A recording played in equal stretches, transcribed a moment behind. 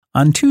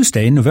On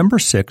Tuesday, November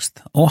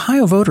 6th,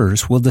 Ohio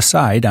voters will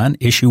decide on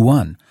Issue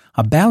 1,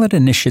 a ballot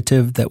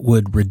initiative that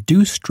would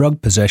reduce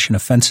drug possession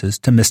offenses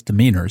to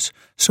misdemeanors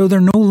so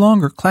they're no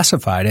longer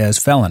classified as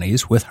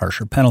felonies with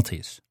harsher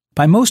penalties.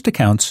 By most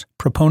accounts,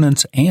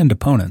 proponents and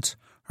opponents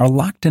are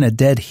locked in a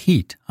dead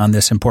heat on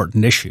this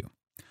important issue.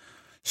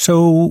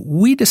 So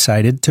we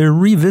decided to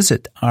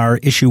revisit our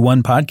Issue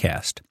 1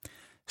 podcast.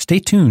 Stay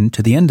tuned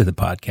to the end of the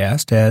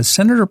podcast as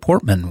Senator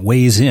Portman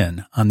weighs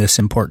in on this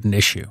important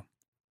issue.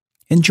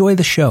 Enjoy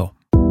the show.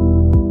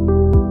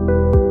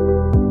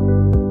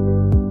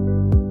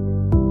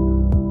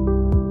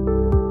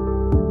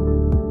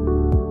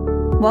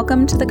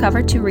 Welcome to the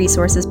Cover 2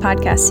 Resources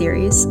podcast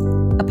series,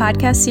 a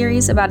podcast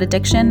series about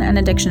addiction and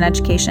addiction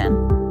education.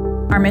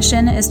 Our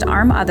mission is to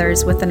arm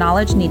others with the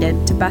knowledge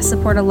needed to best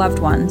support a loved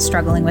one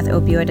struggling with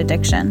opioid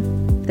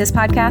addiction. This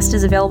podcast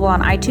is available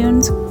on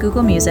iTunes,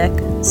 Google Music,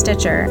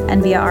 Stitcher,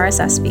 and via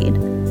RSS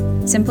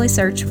feed. Simply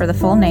search for the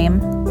full name,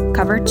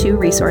 Cover 2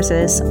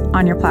 Resources,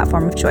 on your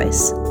platform of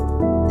choice.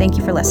 Thank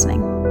you for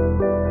listening.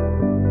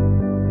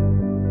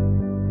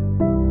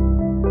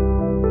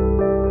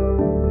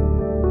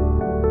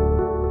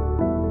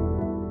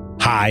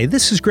 Hi,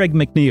 this is Greg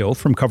McNeil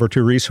from Cover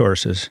 2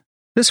 Resources.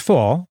 This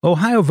fall,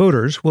 Ohio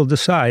voters will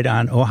decide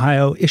on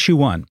Ohio Issue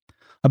 1,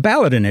 a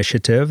ballot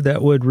initiative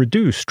that would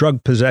reduce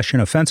drug possession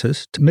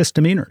offenses to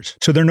misdemeanors,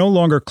 so they're no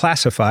longer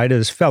classified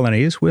as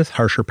felonies with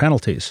harsher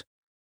penalties.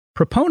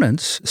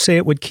 Proponents say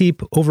it would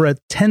keep over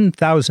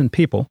 10,000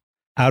 people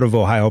out of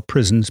Ohio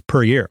prisons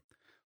per year,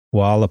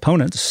 while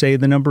opponents say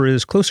the number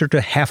is closer to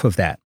half of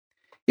that.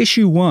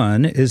 Issue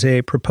 1 is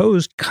a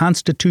proposed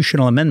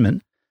constitutional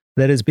amendment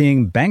that is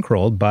being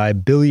bankrolled by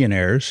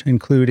billionaires,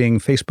 including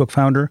Facebook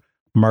founder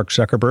Mark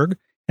Zuckerberg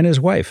and his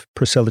wife,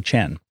 Priscilla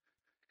Chan.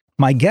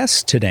 My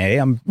guest today,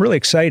 I'm really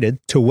excited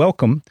to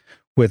welcome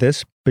with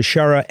us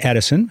Bashara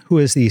Addison, who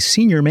is the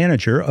Senior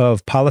Manager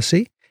of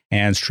Policy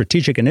and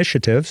Strategic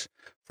Initiatives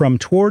from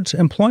Towards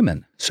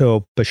Employment.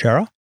 So,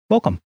 Bashara,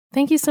 welcome.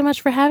 Thank you so much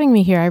for having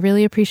me here. I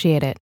really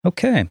appreciate it.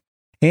 Okay.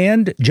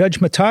 And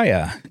Judge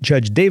Mattia.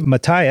 Judge Dave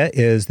Mattia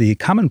is the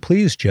Common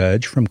Pleas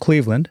judge from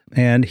Cleveland,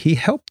 and he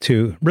helped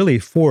to really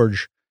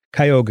forge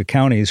Cuyahoga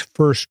County's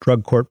first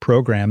drug court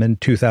program in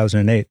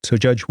 2008. So,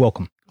 Judge,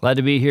 welcome. Glad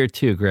to be here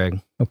too, Greg.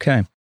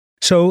 Okay.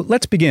 So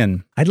let's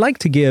begin. I'd like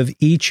to give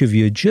each of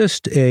you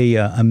just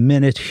a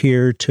minute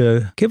here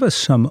to give us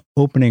some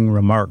opening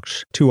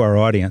remarks to our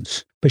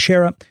audience.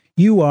 Bashara,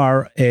 you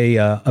are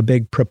a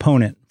big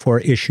proponent for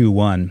Issue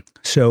 1,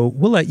 so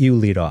we'll let you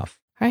lead off.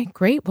 All right,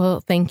 great.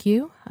 Well, thank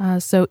you.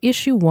 So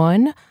Issue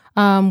 1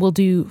 will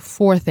do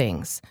four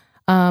things.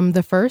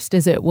 The first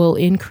is it will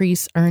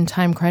increase earned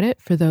time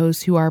credit for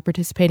those who are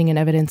participating in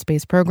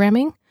evidence-based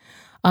programming.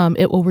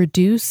 It will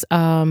reduce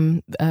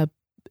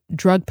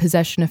drug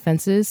possession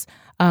offenses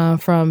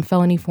from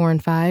felony 4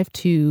 and 5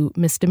 to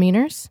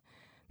misdemeanors.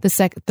 The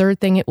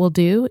third thing it will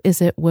do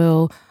is it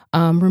will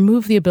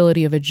remove the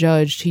ability of a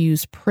judge to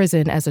use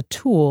prison as a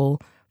tool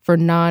for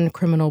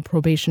non-criminal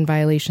probation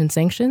violation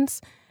sanctions.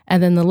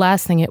 And then the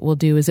last thing it will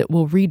do is it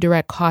will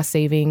redirect cost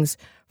savings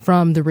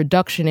from the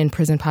reduction in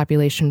prison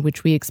population,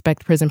 which we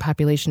expect prison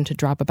population to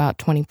drop about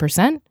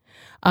 20%,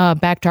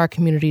 back to our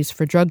communities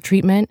for drug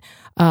treatment,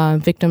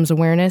 victims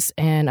awareness,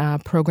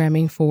 and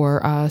programming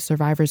for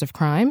survivors of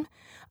crime.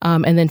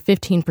 And then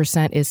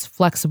 15% is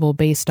flexible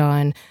based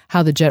on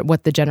how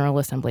what the General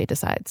Assembly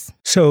decides.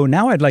 So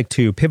now I'd like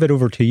to pivot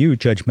over to you,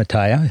 Judge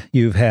Mattia.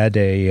 You've had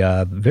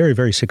a very,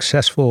 very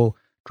successful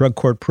drug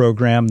court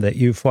program that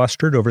you've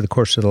fostered over the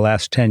course of the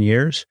last 10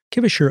 years.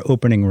 Give us your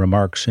opening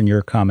remarks and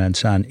your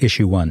comments on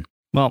Issue 1.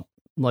 Well,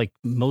 like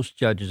most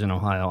judges in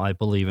Ohio, I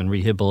believe in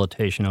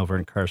rehabilitation over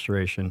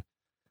incarceration.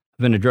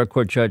 I've been a drug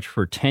court judge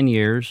for 10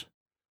 years.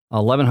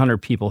 1,100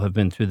 people have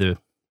been through the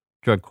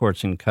drug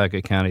courts in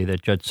Cuyahoga County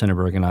that Judge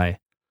Sinneberg and I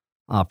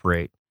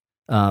operate.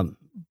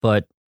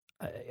 But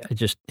I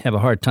just have a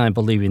hard time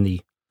believing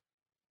the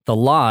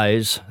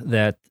lies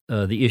that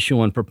the Issue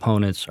 1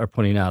 proponents are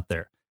putting out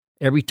there.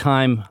 Every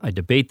time I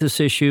debate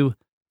this issue,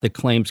 the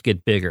claims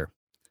get bigger.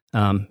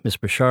 Ms.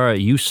 Bashara,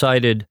 you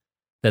cited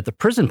that the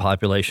prison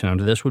population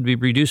under this would be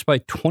reduced by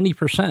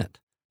 20%.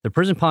 The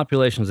prison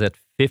population is at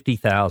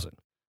 50,000.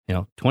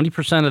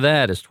 20% of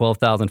that is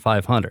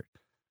 12,500.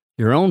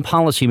 Your own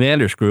Policy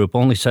Matters group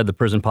only said the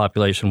prison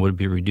population would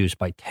be reduced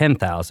by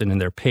 10,000 in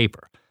their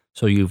paper.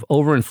 So you've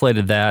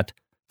overinflated that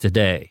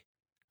today.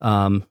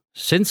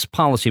 Since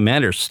Policy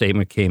Matters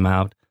statement came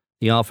out,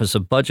 the Office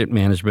of Budget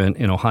Management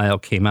in Ohio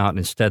came out, and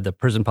instead the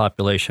prison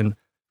population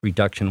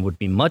reduction would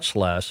be much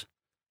less,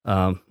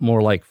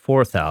 more like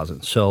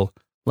 4,000. So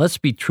let's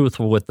be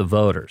truthful with the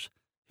voters.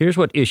 Here's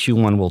what Issue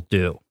 1 will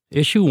do.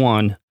 Issue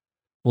 1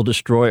 will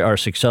destroy our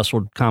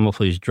successful common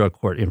pleas drug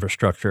court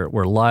infrastructure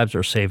where lives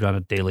are saved on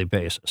a daily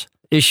basis.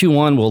 Issue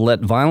 1 will let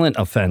violent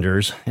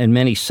offenders and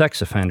many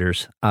sex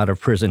offenders out of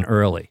prison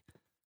early.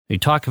 You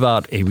talk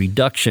about a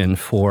reduction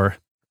for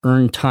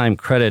earned time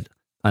credit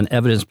on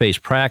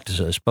evidence-based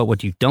practices, but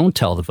what you don't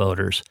tell the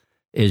voters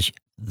is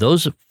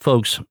those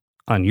folks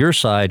on your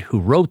side who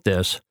wrote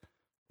this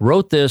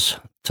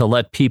to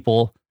let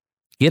people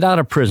get out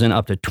of prison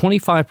up to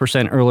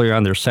 25% earlier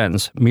on their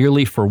sentence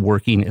merely for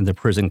working in the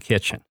prison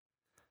kitchen.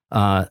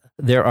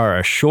 There are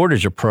a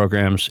shortage of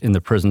programs in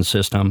the prison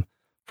system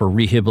for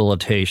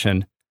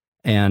rehabilitation,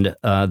 and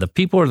the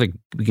people who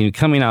are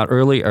coming out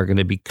early are going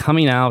to be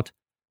coming out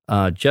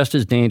just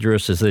as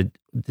dangerous as they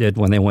did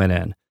when they went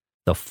in.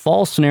 The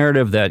false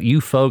narrative that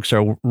you folks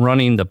are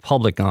running the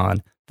public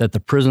on, that the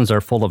prisons are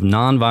full of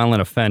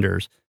nonviolent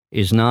offenders,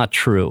 is not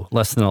true.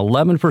 Less than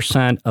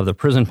 11% of the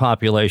prison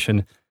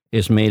population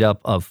is made up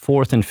of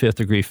 4th and 5th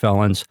degree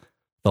felons,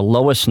 the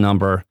lowest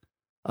number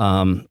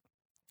on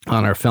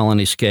our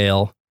felony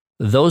scale.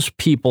 Those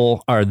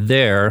people are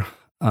there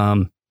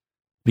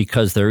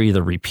because they're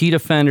either repeat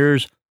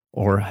offenders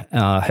or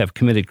have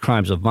committed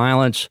crimes of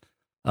violence.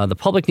 The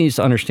public needs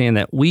to understand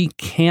that we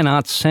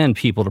cannot send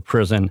people to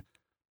prison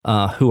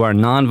who are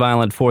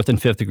nonviolent 4th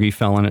and 5th degree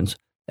felons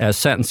as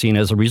sentencing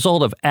as a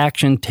result of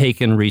action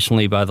taken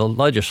recently by the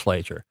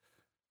legislature.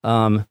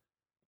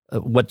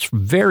 What's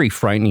very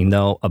frightening,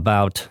 though,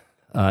 about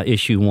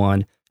issue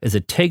 1 is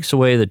it takes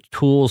away the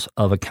tools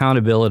of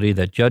accountability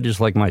that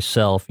judges like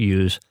myself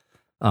use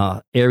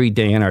every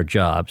day in our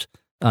jobs.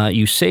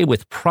 You say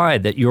with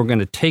pride that you're going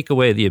to take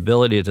away the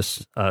ability to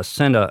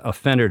send an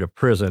offender to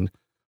prison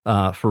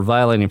for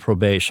violating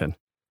probation.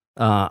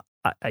 I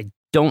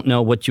don't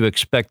know what you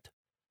expect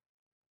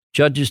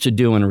judges to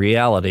do in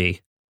reality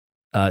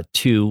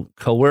to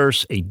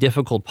coerce a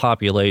difficult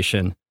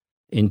population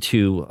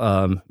into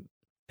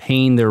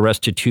paying their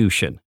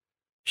restitution,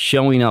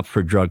 showing up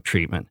for drug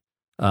treatment,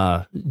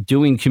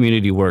 doing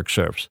community work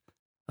service,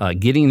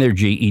 getting their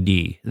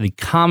GED, the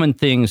common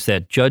things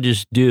that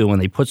judges do when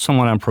they put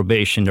someone on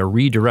probation to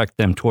redirect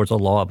them towards a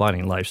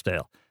law-abiding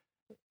lifestyle.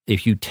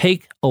 If you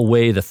take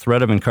away the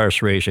threat of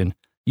incarceration,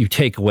 you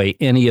take away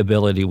any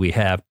ability we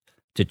have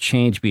to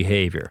change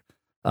behavior.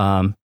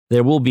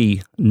 There will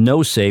be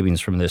no savings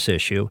from this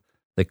issue.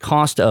 The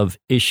cost of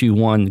issue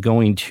 1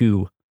 going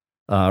to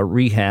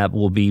rehab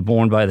will be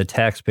borne by the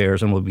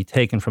taxpayers and will be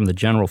taken from the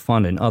general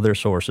fund and other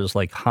sources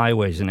like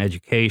highways and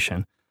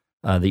education.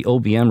 The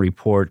OBM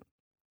report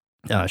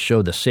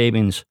showed the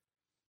savings.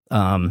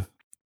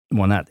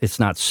 It's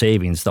not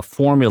savings. The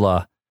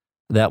formula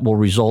that will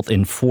result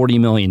in $40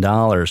 million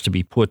to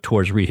be put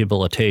towards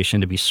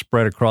rehabilitation to be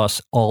spread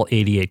across all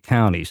 88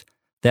 counties.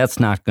 That's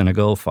not going to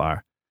go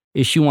far.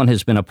 Issue 1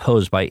 has been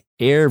opposed by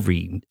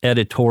every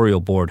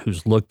editorial board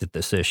who's looked at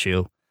this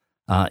issue.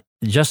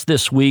 Just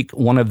this week,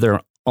 one of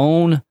their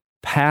own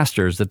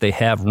pastors that they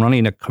have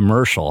running a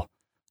commercial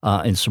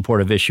in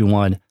support of issue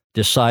 1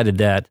 decided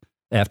that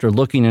after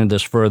looking into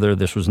this further,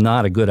 this was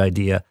not a good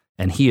idea,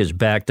 and he has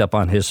backed up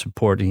on his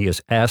support, and he has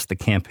asked the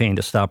campaign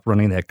to stop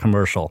running that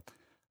commercial.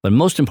 But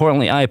most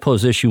importantly, I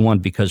oppose issue 1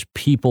 because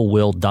people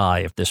will die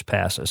if this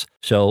passes.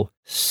 So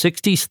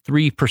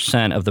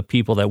 63% of the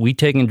people that we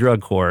take in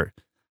drug court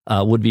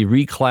would be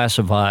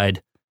reclassified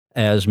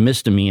as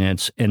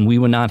misdemeanants, and we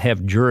would not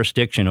have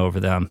jurisdiction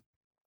over them.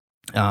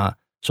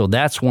 So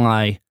that's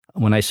why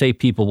when I say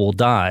people will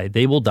die,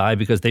 they will die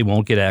because they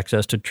won't get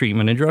access to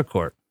treatment in drug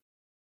court.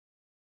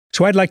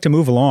 So I'd like to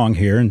move along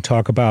here and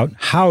talk about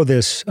how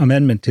this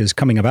amendment is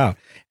coming about,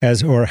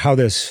 or how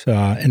this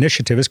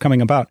initiative is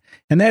coming about,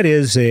 and that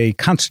is a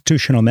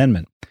constitutional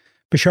amendment.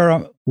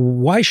 Bishara,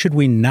 why should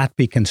we not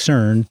be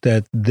concerned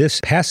that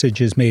this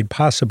passage is made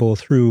possible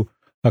through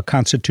a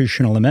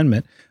constitutional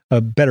amendment?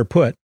 Better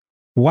put,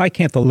 why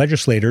can't the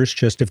legislators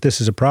just, if this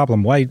is a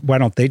problem, why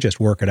don't they just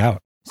work it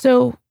out?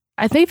 So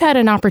they've had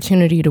an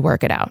opportunity to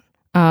work it out.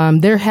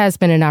 There has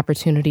been an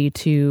opportunity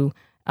to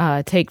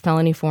take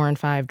felony 4 and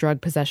 5 drug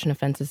possession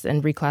offenses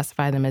and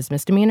reclassify them as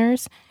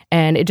misdemeanors,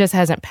 and it just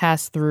hasn't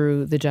passed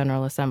through the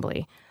General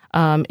Assembly.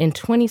 In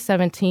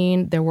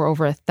 2017, there were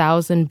over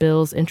 1,000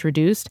 bills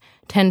introduced,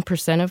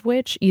 10% of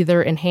which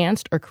either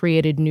enhanced or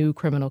created new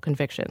criminal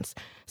convictions.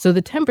 So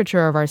the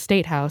temperature of our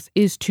state house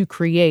is to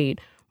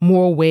create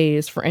more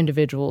ways for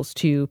individuals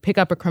to pick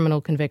up a criminal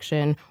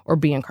conviction or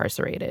be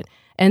incarcerated.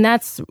 And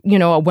that's,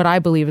 what I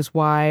believe is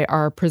why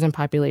our prison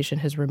population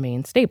has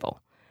remained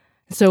stable.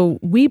 So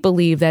we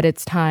believe that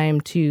it's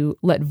time to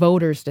let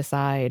voters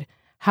decide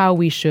how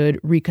we should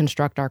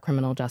reconstruct our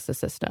criminal justice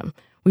system.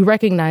 We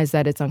recognize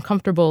that it's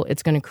uncomfortable.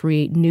 It's going to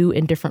create new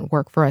and different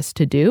work for us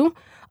to do,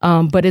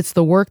 but it's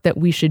the work that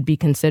we should be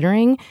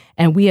considering.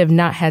 And we have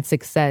not had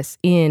success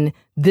in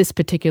this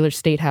particular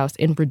state house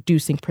in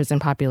reducing prison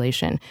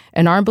population.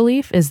 And our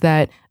belief is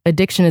that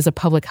addiction is a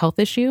public health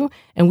issue,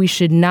 and we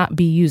should not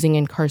be using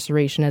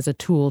incarceration as a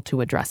tool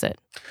to address it.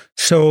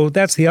 So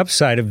that's the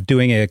upside of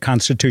doing a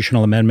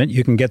constitutional amendment.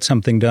 You can get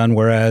something done,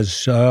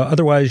 whereas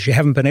otherwise you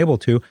haven't been able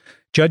to.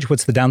 Judge,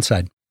 what's the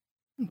downside?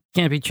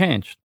 Can't be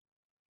changed.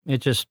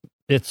 It's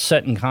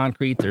set in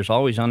concrete. There's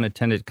always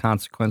unintended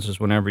consequences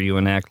whenever you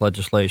enact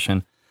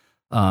legislation.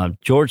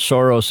 George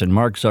Soros and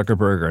Mark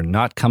Zuckerberg are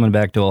not coming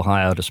back to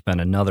Ohio to spend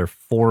another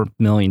 $4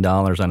 million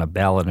on a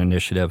ballot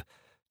initiative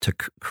to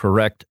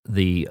correct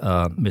the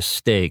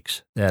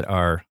mistakes that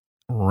are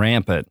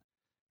rampant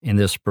in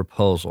this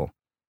proposal.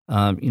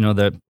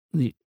 The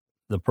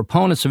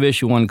proponents of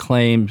issue 1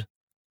 claimed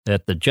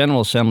that the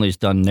General Assembly's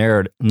done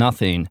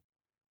nothing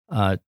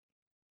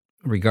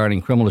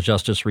regarding criminal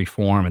justice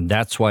reform, and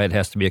that's why it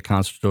has to be a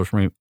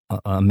constitutional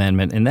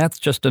amendment. And that's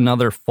just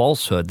another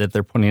falsehood that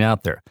they're putting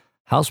out there.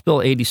 House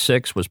Bill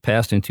 86 was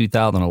passed in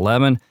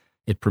 2011.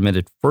 It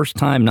permitted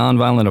first-time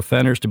nonviolent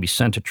offenders to be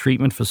sent to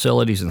treatment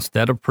facilities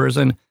instead of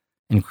prison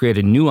and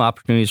created new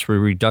opportunities for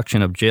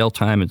reduction of jail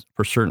time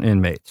for certain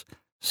inmates.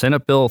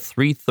 Senate Bill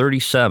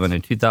 337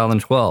 in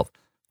 2012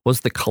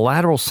 was the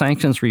collateral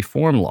sanctions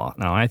reform law.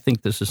 Now, I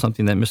think this is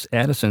something that Ms.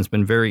 Addison's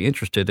been very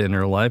interested in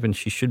her life, and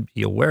she should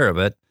be aware of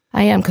it.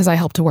 I am, because I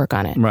helped to work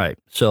on it. Right.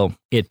 So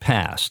it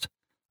passed.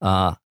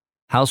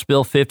 House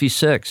Bill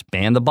 56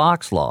 banned the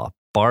box law,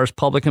 bars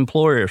public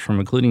employers from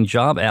including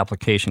job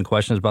application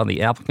questions about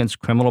the applicant's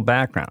criminal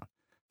background.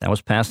 That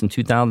was passed in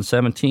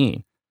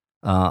 2017.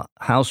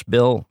 House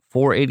Bill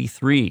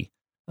 483,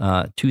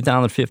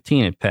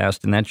 2015, it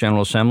passed in that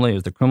General Assembly. It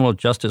was the Criminal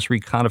Justice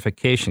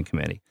Recodification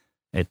Committee.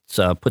 It's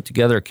put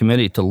together a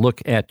committee to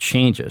look at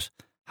changes.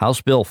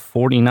 House Bill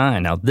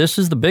 49. Now, this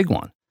is the big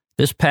one.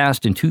 This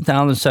passed in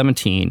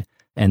 2017,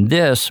 and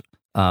this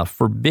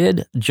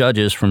forbid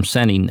judges from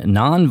sending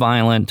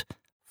nonviolent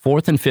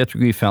fourth and fifth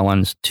degree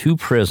felons to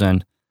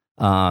prison,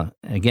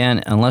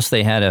 again, unless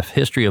they had a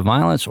history of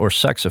violence or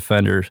sex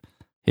offenders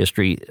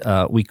history.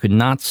 We could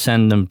not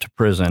send them to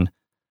prison.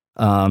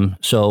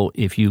 So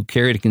if you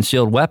carried a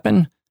concealed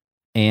weapon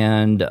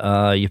and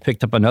you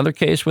picked up another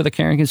case with a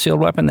carrying concealed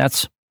weapon,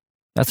 that's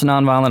a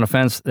nonviolent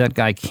offense. That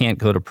guy can't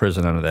go to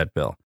prison under that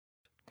bill.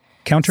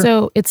 Counter?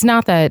 So it's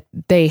not that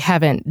they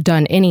haven't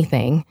done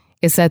anything.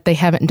 It's that they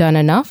haven't done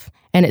enough,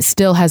 and it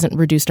still hasn't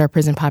reduced our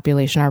prison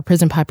population. Our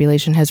prison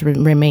population has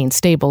remained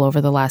stable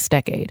over the last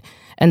decade.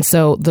 And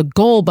so the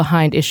goal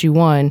behind issue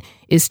 1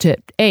 is to,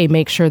 A,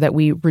 make sure that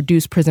we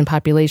reduce prison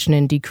population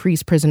and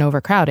decrease prison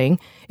overcrowding.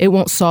 It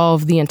won't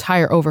solve the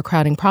entire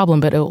overcrowding problem,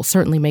 but it will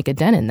certainly make a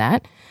dent in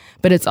that.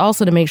 But it's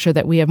also to make sure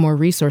that we have more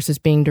resources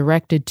being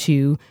directed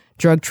to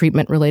drug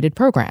treatment-related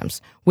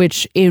programs,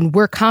 which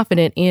we're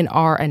confident in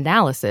our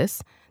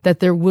analysis that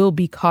there will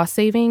be cost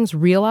savings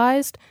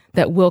realized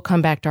that will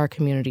come back to our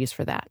communities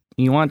for that.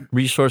 You want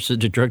resources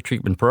to drug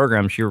treatment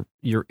programs,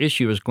 your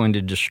issue is going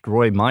to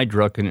destroy my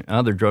drug and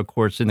other drug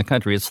courts in the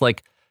country. It's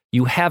like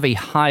you have a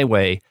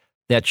highway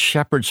that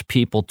shepherds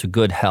people to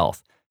good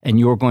health, and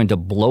you're going to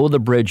blow the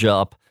bridge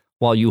up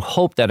while you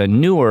hope that a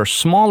newer,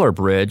 smaller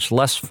bridge,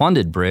 less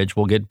funded bridge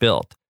will get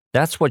built.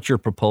 That's what your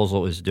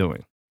proposal is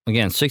doing.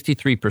 Again,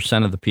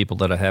 63% of the people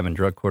that I have in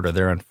drug court are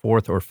there on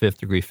fourth or fifth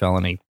degree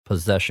felony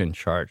possession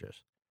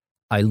charges.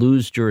 I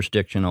lose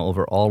jurisdiction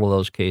over all of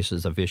those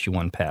cases if issue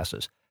 1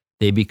 passes.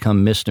 They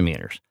become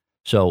misdemeanors.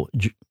 So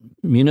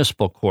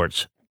municipal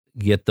courts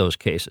get those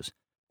cases.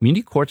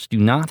 Community courts do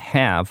not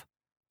have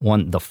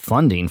the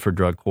funding for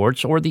drug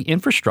courts or the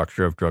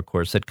infrastructure of drug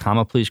courts that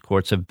common police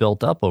courts have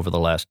built up over the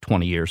last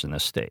 20 years in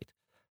this state.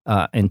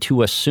 And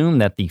to assume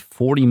that the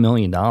 $40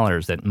 million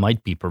that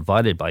might be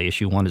provided by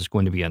issue 1 is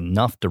going to be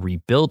enough to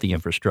rebuild the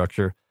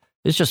infrastructure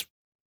is just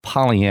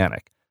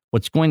Pollyannic.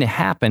 What's going to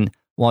happen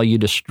while you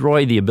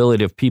destroy the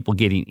ability of people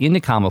getting into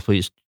common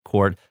police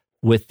court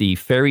with the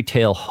fairy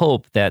tale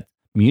hope that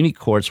community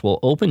courts will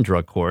open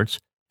drug courts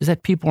is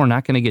that people are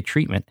not going to get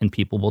treatment and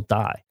people will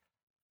die.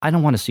 I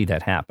don't want to see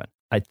that happen.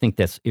 I think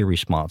that's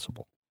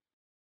irresponsible.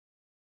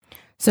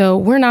 So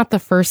we're not the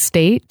first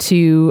state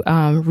to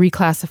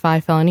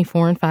reclassify felony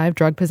 4 and 5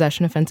 drug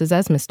possession offenses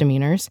as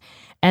misdemeanors.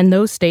 And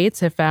those states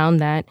have found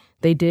that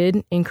they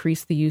did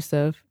increase the use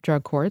of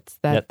drug courts,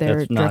 that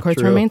their drug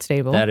courts remain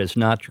stable. That is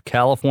not true.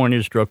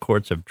 California's drug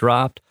courts have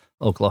dropped.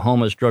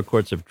 Oklahoma's drug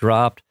courts have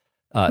dropped.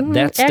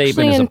 That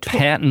statement is a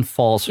patent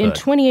falsehood. In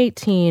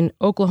 2018,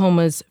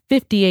 Oklahoma's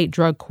 58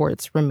 drug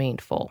courts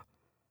remained full.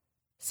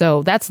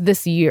 So that's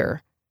this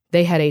year.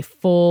 They had a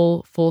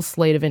full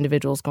slate of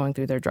individuals going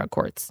through their drug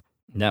courts.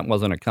 That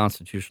wasn't a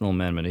constitutional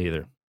amendment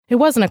either. It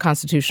wasn't a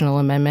constitutional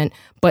amendment,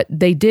 but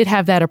they did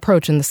have that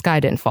approach and the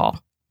sky didn't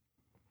fall.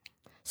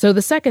 So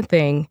the second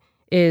thing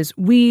is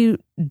we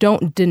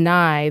don't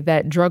deny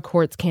that drug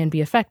courts can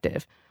be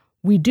effective.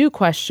 We do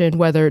question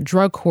whether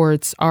drug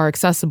courts are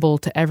accessible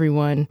to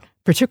everyone,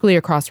 particularly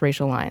across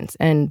racial lines.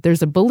 And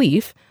there's a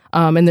belief,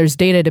 and there's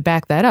data to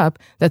back that up,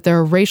 that there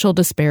are racial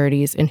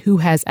disparities in who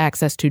has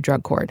access to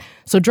drug court.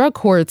 So drug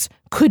courts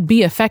could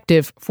be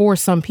effective for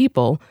some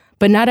people,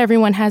 but not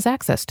everyone has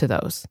access to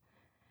those.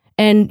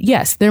 And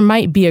yes, there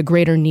might be a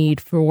greater need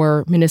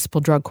for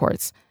municipal drug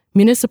courts.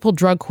 Municipal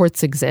drug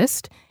courts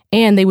exist,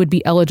 and they would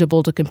be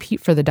eligible to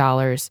compete for the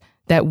dollars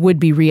that would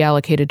be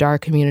reallocated to our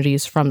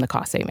communities from the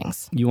cost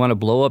savings. You want to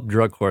blow up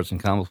drug courts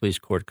and common police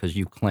court because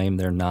you claim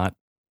they're not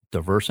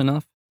diverse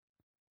enough?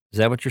 Is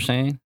that what you're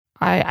saying?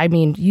 I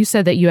mean, you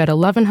said that you had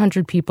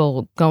 1,100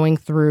 people going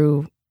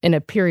through in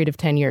a period of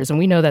 10 years, and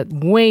we know that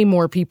way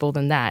more people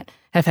than that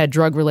have had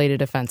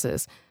drug-related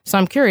offenses. So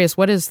I'm curious,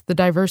 what is the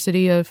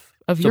diversity of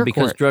your court? So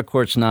because drug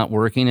court's not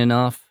working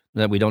enough,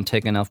 that we don't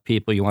take enough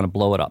people, you want to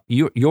blow it up.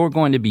 You're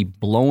going to be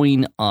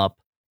blowing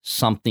up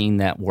something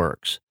that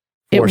works.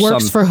 It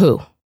works for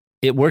who?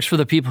 It works for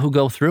the people who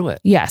go through it.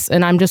 Yes,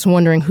 and I'm just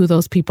wondering who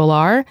those people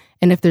are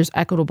and if there's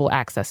equitable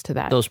access to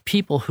that. Those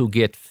people who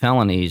get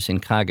felonies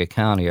in Cuyahoga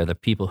County are the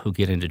people who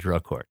get into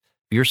drug court.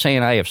 If you're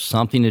saying I have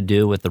something to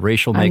do with the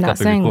racial makeup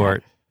of your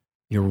court,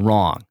 you're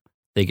wrong.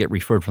 They get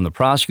referred from the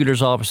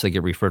prosecutor's office. They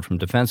get referred from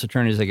defense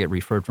attorneys. They get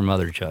referred from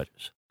other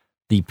judges.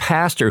 The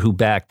pastor who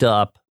backed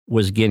up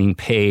was getting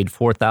paid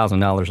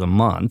 $4,000 a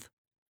month,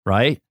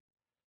 right?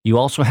 You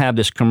also have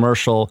this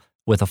commercial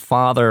with a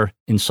father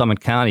in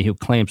Summit County who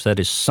claims that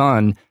his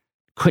son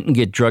couldn't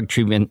get drug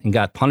treatment and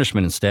got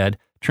punishment instead.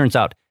 Turns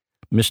out,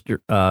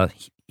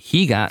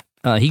 he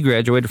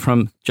graduated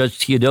from Judge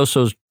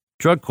Teodoso's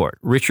drug court.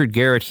 Richard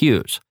Garrett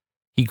Hughes,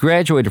 he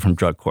graduated from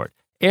drug court.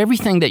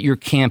 Everything that your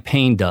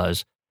campaign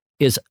does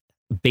is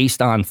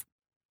based on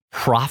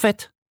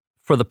profit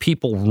for the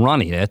people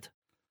running it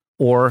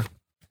or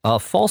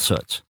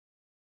falsehoods.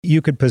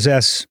 You could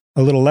possess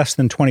a little less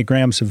than 20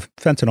 grams of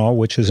fentanyl,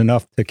 which is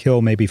enough to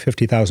kill maybe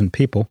 50,000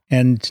 people.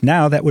 And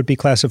now that would be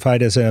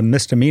classified as a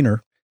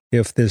misdemeanor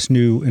if this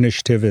new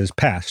initiative is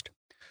passed.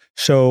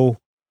 So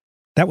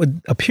that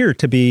would appear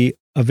to be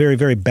a very,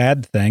 very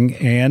bad thing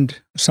and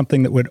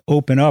something that would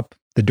open up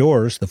the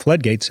doors, the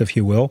floodgates, if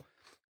you will,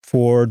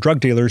 for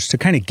drug dealers to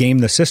kind of game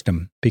the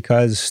system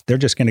because they're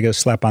just going to get a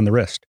slap on the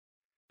wrist.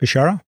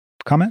 Bishara,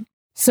 comment?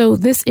 So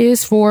this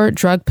is for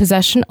drug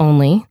possession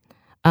only.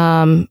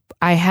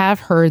 I have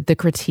heard the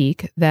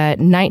critique that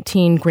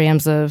 19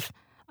 grams of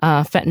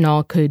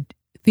fentanyl could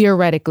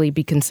theoretically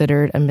be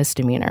considered a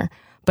misdemeanor.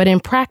 But in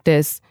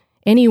practice,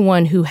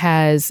 anyone who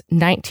has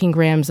 19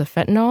 grams of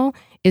fentanyl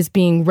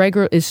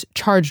is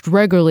charged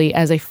regularly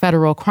as a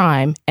federal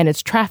crime, and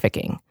it's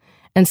trafficking.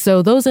 And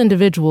so those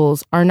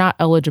individuals are not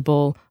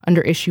eligible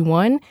under Issue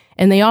 1,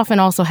 and they often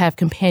also have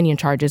companion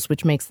charges,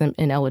 which makes them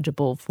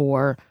ineligible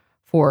for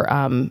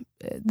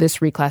this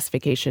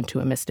reclassification to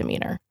a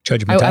misdemeanor.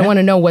 Judge Mattia? I want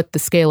to know what the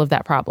scale of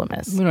that problem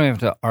is. We don't have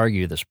to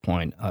argue this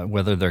point,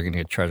 whether they're going to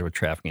get charged with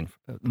trafficking.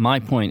 My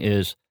point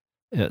is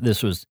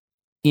this was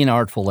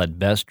inartful at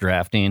best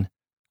drafting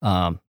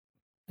and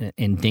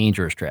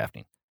dangerous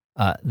drafting.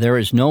 There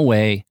is no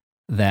way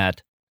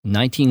that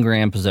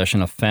 19-gram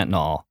possession of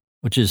fentanyl,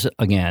 which is,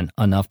 again,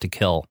 enough to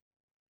kill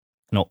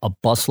a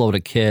busload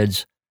of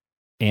kids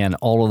and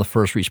all of the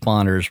first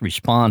responders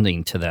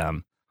responding to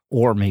them,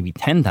 or maybe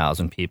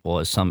 10,000 people,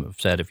 as some have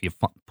said, if you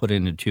put it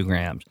into 2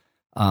 grams,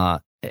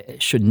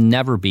 it should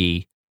never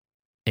be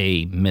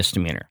a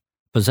misdemeanor.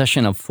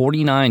 Possession of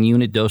 49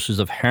 unit doses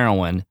of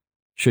heroin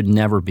should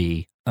never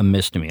be a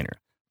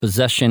misdemeanor.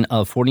 Possession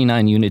of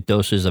 49 unit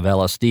doses of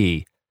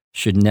LSD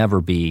should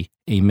never be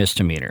a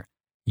misdemeanor.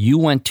 You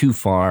went too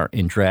far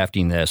in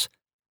drafting this.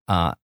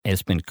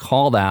 It's been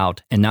called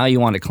out, and now you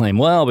want to claim,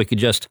 well, we could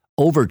just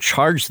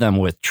overcharge them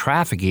with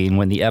trafficking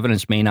when the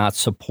evidence may not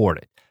support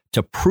it.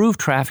 To prove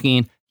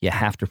trafficking, you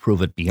have to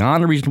prove it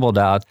beyond a reasonable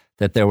doubt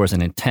that there was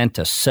an intent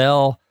to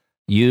sell,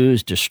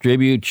 use,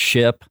 distribute,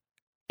 ship,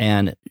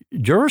 and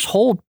jurors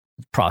hold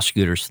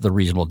prosecutors to the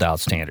reasonable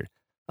doubt standard.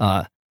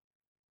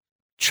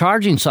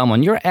 Charging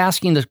someone, you're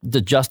asking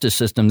the justice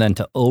system then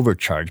to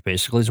overcharge,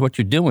 basically, is what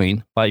you're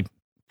doing by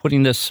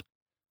putting this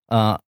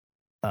out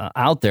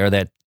there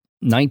that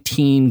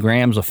 19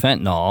 grams of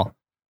fentanyl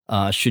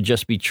should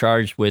just be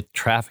charged with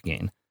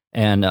trafficking.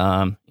 And,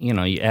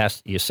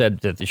 you said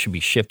that they should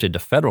be shifted to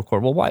federal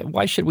court. Well,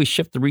 why should we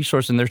shift the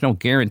resource? And there's no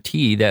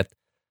guarantee that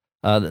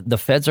the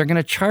feds are going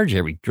to charge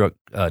every drug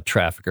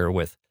trafficker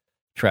with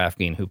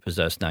trafficking who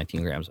possessed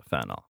 19 grams of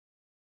fentanyl.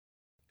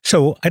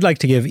 So I'd like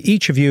to give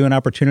each of you an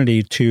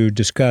opportunity to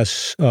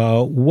discuss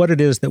what it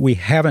is that we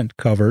haven't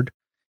covered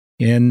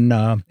in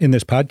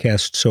this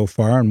podcast so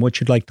far and what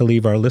you'd like to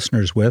leave our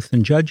listeners with.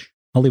 And Judge,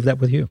 I'll leave that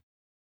with you.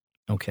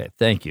 Okay,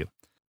 thank you.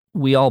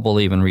 We all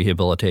believe in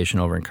rehabilitation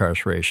over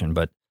incarceration,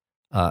 but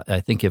I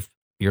think if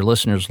your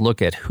listeners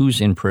look at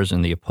who's in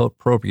prison, the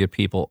appropriate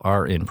people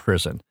are in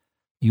prison.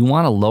 You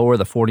want to lower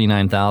the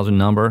 49,000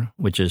 number,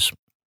 which is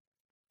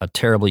a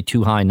terribly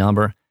too high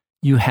number.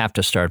 You have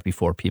to start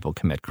before people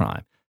commit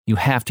crime. You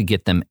have to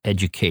get them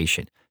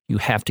education. You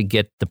have to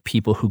get the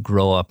people who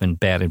grow up in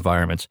bad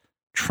environments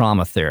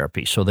trauma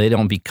therapy so they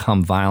don't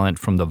become violent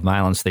from the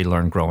violence they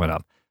learned growing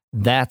up.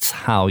 That's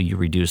how you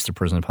reduce the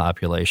prison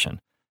population.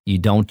 You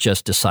don't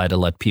just decide to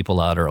let people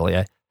out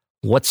early.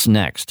 What's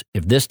next?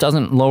 If this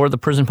doesn't lower the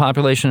prison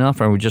population enough,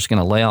 are we just going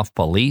to lay off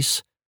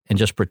police and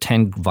just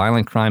pretend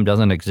violent crime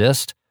doesn't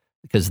exist?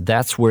 Because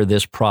that's where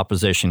this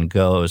proposition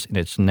goes in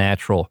its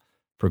natural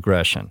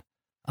progression.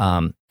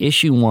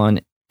 Issue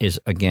 1 is,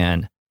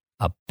 again,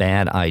 a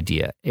bad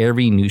idea.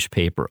 Every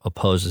newspaper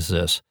opposes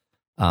this.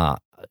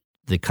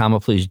 The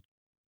Common Pleas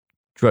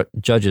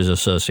Judges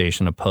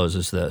Association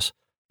opposes this.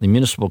 The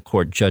Municipal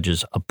Court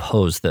judges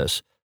oppose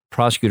this.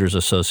 Prosecutors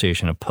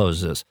Association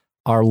opposes this.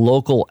 Our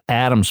local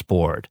Adams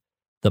Board,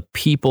 the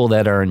people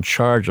that are in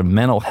charge of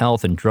mental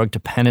health and drug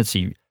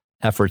dependency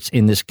efforts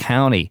in this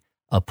county,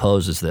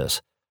 opposes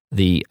this.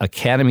 The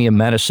Academy of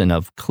Medicine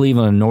of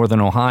Cleveland and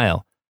Northern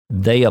Ohio,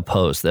 they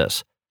oppose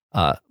this.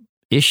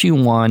 Issue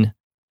 1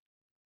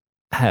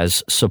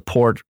 has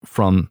support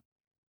from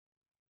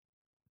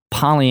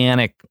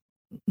Pollyannic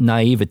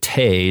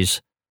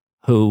naivetes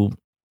who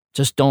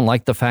just don't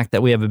like the fact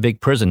that we have a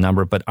big prison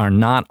number, but are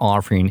not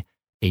offering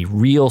a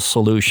real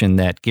solution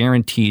that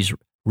guarantees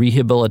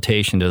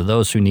rehabilitation to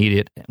those who need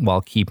it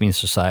while keeping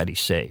society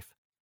safe.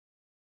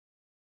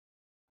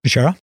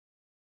 Bashara?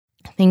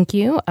 Thank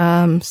you.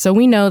 So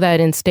we know that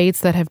in states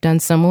that have done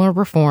similar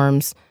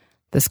reforms,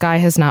 the sky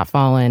has not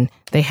fallen.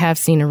 They have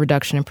seen a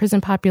reduction in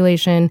prison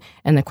population,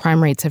 and the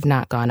crime rates have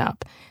not gone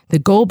up. The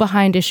goal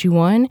behind Issue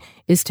 1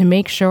 is to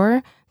make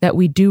sure that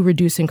we do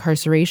reduce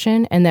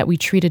incarceration and that we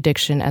treat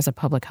addiction as a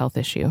public health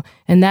issue.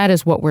 And that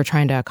is what we're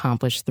trying to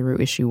accomplish through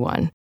Issue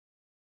 1.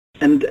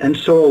 And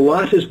so a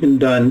lot has been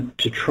done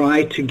to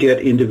try to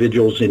get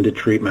individuals into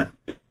treatment.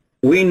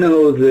 We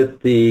know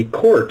that the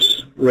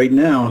courts right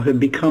now have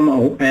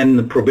become, and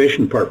the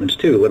probation departments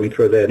too, let me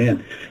throw that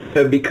in,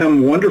 have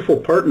become wonderful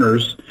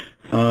partners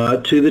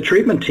to the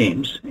treatment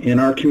teams in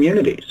our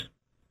communities.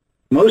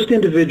 Most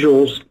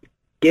individuals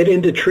get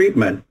into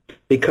treatment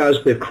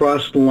because they've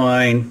crossed the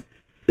line,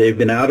 they've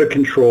been out of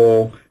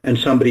control, and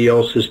somebody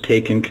else has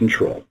taken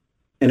control.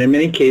 And in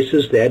many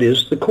cases, that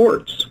is the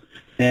courts.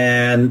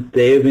 And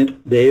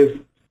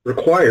they've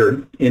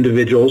required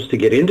individuals to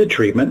get into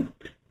treatment,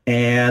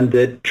 and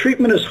that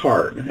treatment is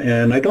hard.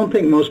 And I don't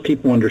think most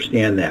people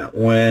understand that.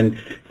 When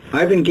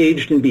I've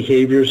engaged in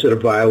behaviors that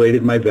have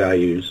violated my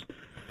values,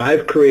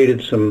 I've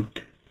created some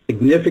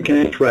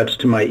significant threats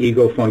to my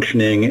ego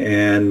functioning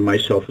and my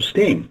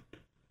self-esteem.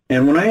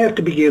 And when I have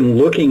to begin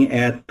looking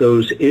at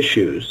those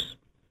issues,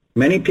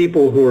 many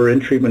people who are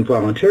in treatment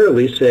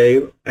voluntarily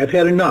say, I've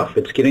had enough,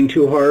 it's getting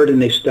too hard, and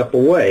they step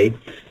away.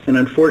 And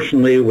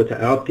unfortunately,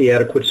 without the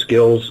adequate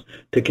skills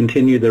to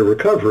continue their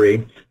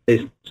recovery,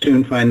 they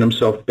soon find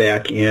themselves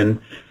back in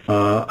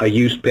a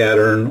use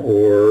pattern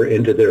or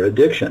into their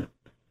addiction.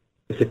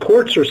 If the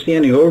courts are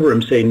standing over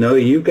them saying, no,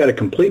 you've got to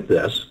complete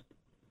this,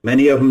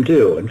 many of them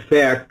do. In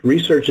fact,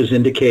 research has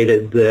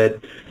indicated that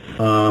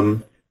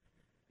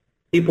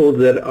people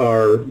that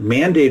are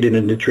mandated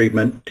into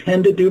treatment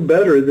tend to do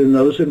better than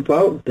those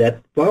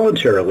that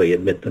voluntarily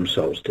admit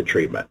themselves to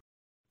treatment.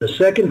 The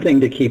second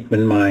thing to keep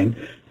in mind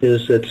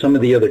is that some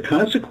of the other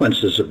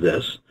consequences of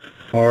this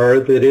are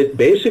that it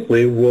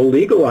basically will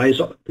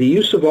legalize the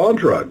use of all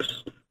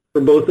drugs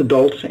for both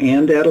adults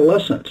and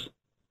adolescents,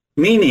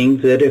 meaning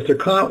that if they're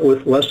caught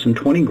with less than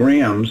 20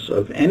 grams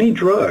of any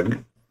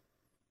drug,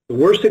 the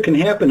worst that can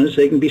happen is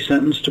they can be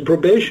sentenced to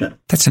probation.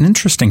 That's an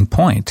interesting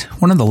point.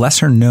 One of the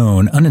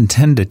lesser-known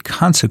unintended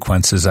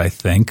consequences, I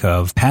think,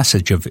 of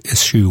passage of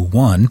Issue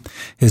 1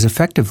 is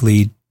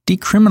effectively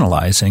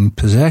decriminalizing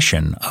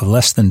possession of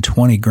less than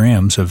 20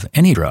 grams of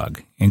any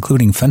drug,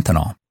 including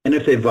fentanyl. And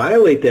if they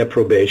violate that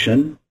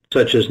probation,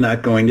 such as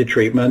not going to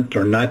treatment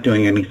or not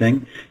doing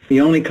anything,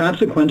 the only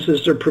consequence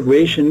is their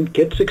probation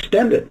gets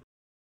extended.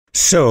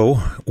 So,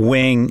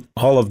 weighing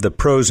all of the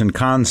pros and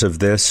cons of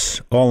this,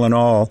 all in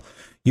all,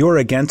 you're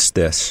against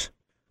this.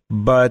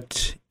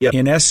 But Yep.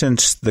 In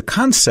essence, the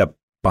concept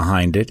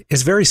behind it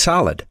is very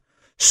solid.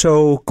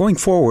 So, going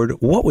forward,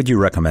 what would you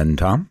recommend,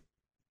 Tom?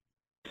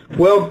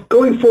 Well,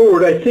 going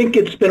forward, I think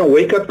it's been a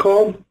wake-up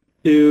call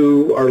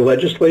to our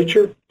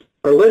legislature.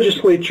 Our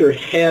legislature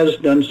has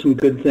done some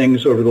good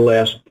things over the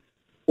last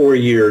 4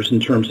 years in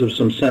terms of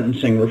some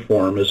sentencing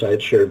reform, as I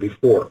had shared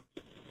before.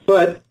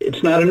 But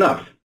it's not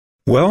enough.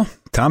 Well,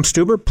 Tom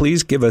Stuber,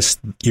 please give us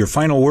your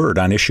final word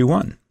on Issue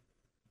 1.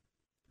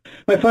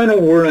 My final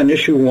word on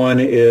Issue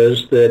 1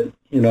 is that,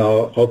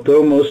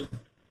 although most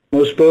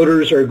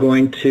voters are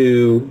going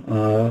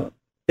to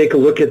take a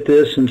look at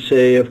this and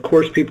say, of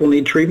course, people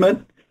need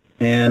treatment,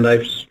 and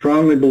I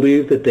strongly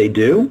believe that they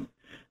do,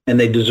 and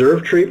they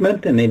deserve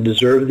treatment, and they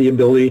deserve the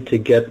ability to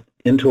get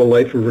into a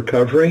life of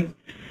recovery.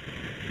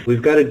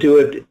 We've got to do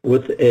it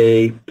with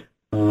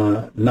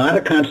not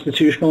a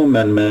constitutional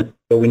amendment,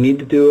 but we need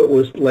to do it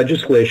with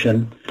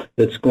legislation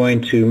that's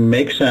going to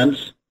make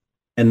sense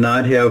and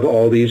not have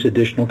all these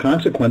additional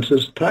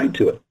consequences tied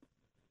to it.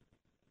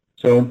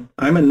 So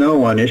I'm a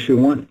no on Issue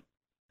 1.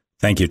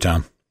 Thank you,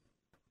 Tom.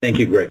 Thank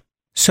you, Greg.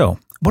 So,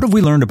 what have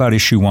we learned about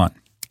Issue 1?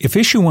 If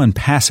Issue 1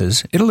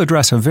 passes, it'll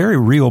address a very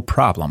real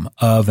problem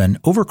of an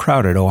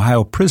overcrowded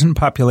Ohio prison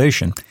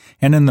population,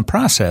 and in the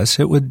process,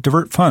 it would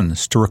divert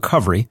funds to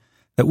recovery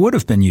that would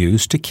have been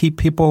used to keep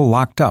people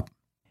locked up.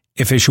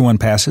 If Issue 1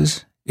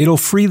 passes, it'll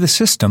free the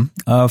system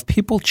of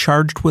people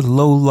charged with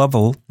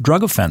low-level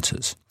drug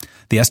offenses.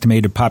 The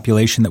estimated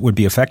population that would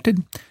be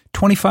affected,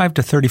 2,500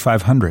 to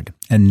 3,500,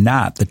 and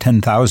not the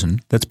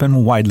 10,000 that's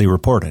been widely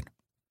reported.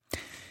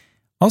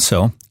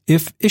 Also,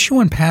 if Issue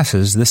 1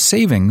 passes, the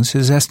savings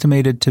is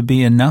estimated to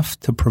be enough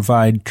to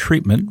provide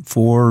treatment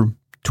for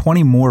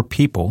 20 more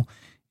people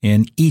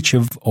in each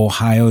of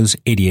Ohio's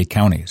 88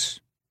 counties.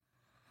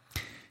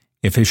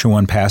 If Issue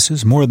 1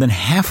 passes, more than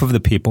half of the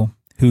people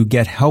who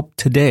get help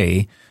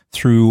today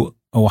through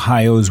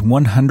Ohio's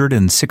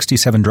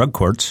 167 drug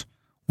courts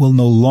will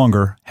no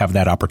longer have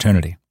that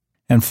opportunity.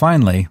 And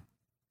finally,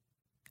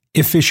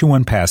 if Issue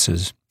 1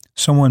 passes,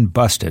 someone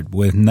busted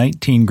with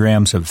 19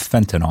 grams of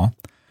fentanyl,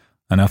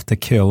 enough to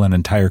kill an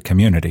entire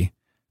community,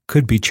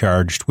 could be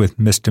charged with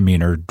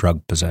misdemeanor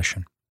drug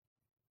possession.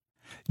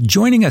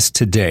 Joining us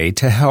today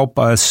to help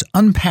us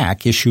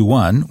unpack Issue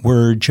 1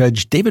 were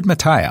Judge David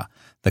Mattia,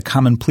 the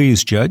Common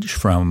Pleas judge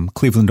from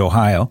Cleveland,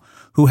 Ohio,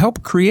 who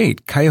helped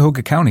create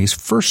Cuyahoga County's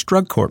first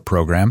drug court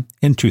program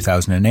in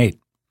 2008.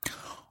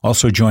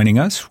 Also joining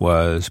us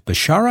was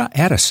Bashara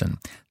Addison,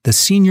 the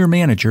Senior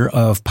Manager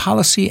of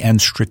Policy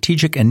and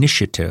Strategic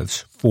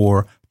Initiatives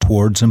for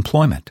Towards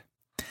Employment.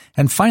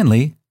 And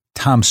finally,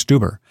 Tom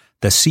Stuber,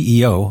 the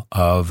CEO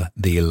of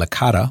the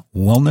Licata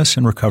Wellness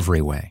and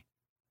Recovery Way.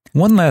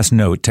 One last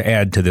note to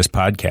add to this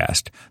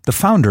podcast. The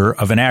founder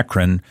of an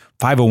Akron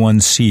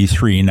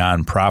 501c3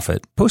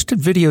 nonprofit posted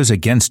videos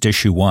against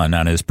Issue 1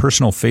 on his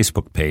personal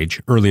Facebook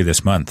page earlier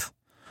this month.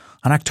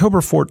 On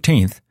October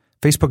 14th,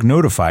 Facebook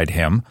notified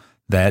him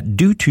that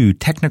due to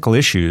technical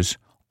issues,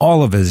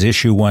 all of his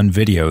Issue 1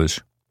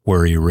 videos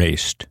were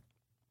erased.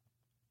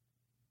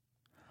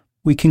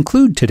 We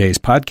conclude today's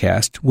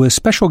podcast with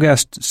special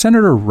guest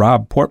Senator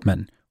Rob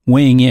Portman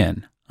weighing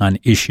in on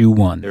Issue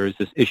 1. There is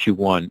this Issue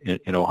 1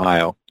 in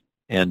Ohio,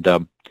 and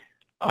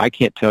I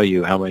can't tell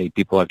you how many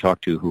people I've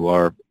talked to who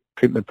are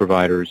treatment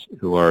providers,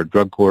 who are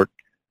drug court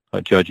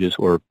judges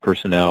or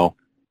personnel,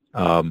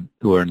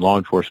 who are in law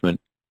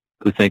enforcement,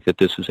 who think that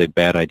this is a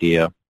bad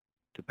idea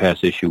to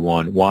pass Issue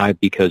 1. Why?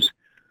 Because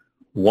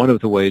one of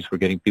the ways we're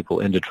getting people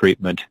into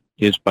treatment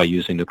is by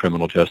using the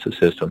criminal justice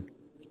system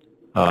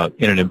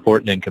in an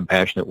important and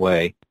compassionate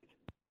way,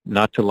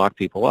 not to lock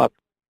people up,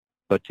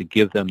 but to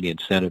give them the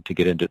incentive to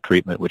get into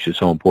treatment, which is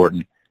so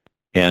important.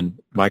 And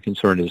my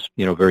concern is,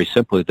 very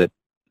simply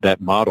that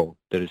model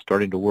that is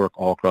starting to work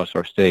all across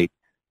our state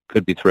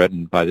could be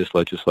threatened by this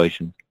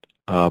legislation.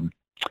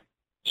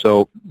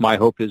 So my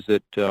hope is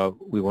that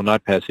we will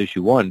not pass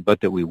Issue 1,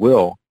 but that we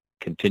will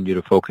continue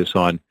to focus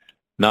on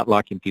not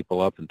locking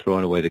people up and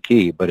throwing away the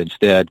key, but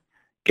instead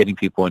getting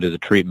people into the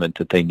treatment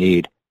that they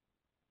need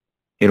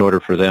in order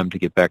for them to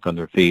get back on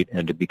their feet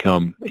and to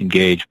become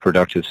engaged,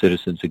 productive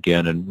citizens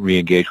again and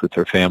re-engage with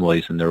their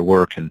families and their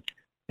work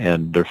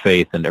and their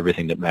faith and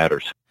everything that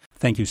matters.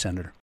 Thank you,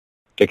 Senator.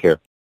 Take care.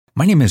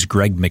 My name is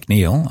Greg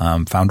McNeil.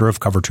 I'm founder of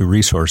Cover 2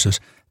 Resources.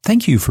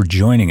 Thank you for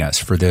joining us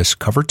for this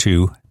Cover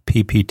 2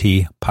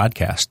 PPT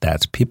podcast.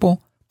 That's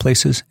people,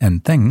 places,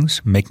 and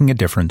things making a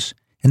difference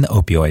in the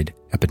opioid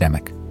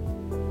epidemic.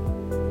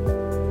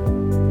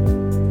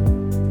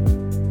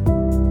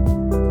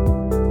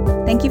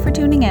 Thank you for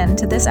tuning in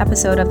to this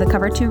episode of the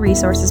Cover 2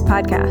 Resources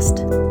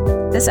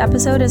podcast. This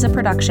episode is a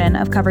production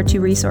of Cover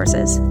 2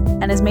 Resources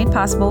and is made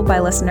possible by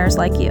listeners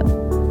like you.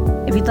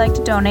 If you'd like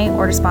to donate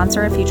or to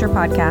sponsor a future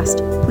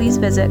podcast, please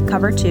visit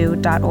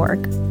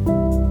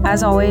cover2.org.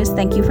 As always,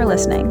 thank you for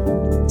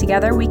listening.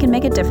 Together we can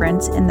make a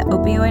difference in the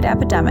opioid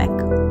epidemic,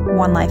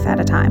 one life at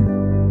a time.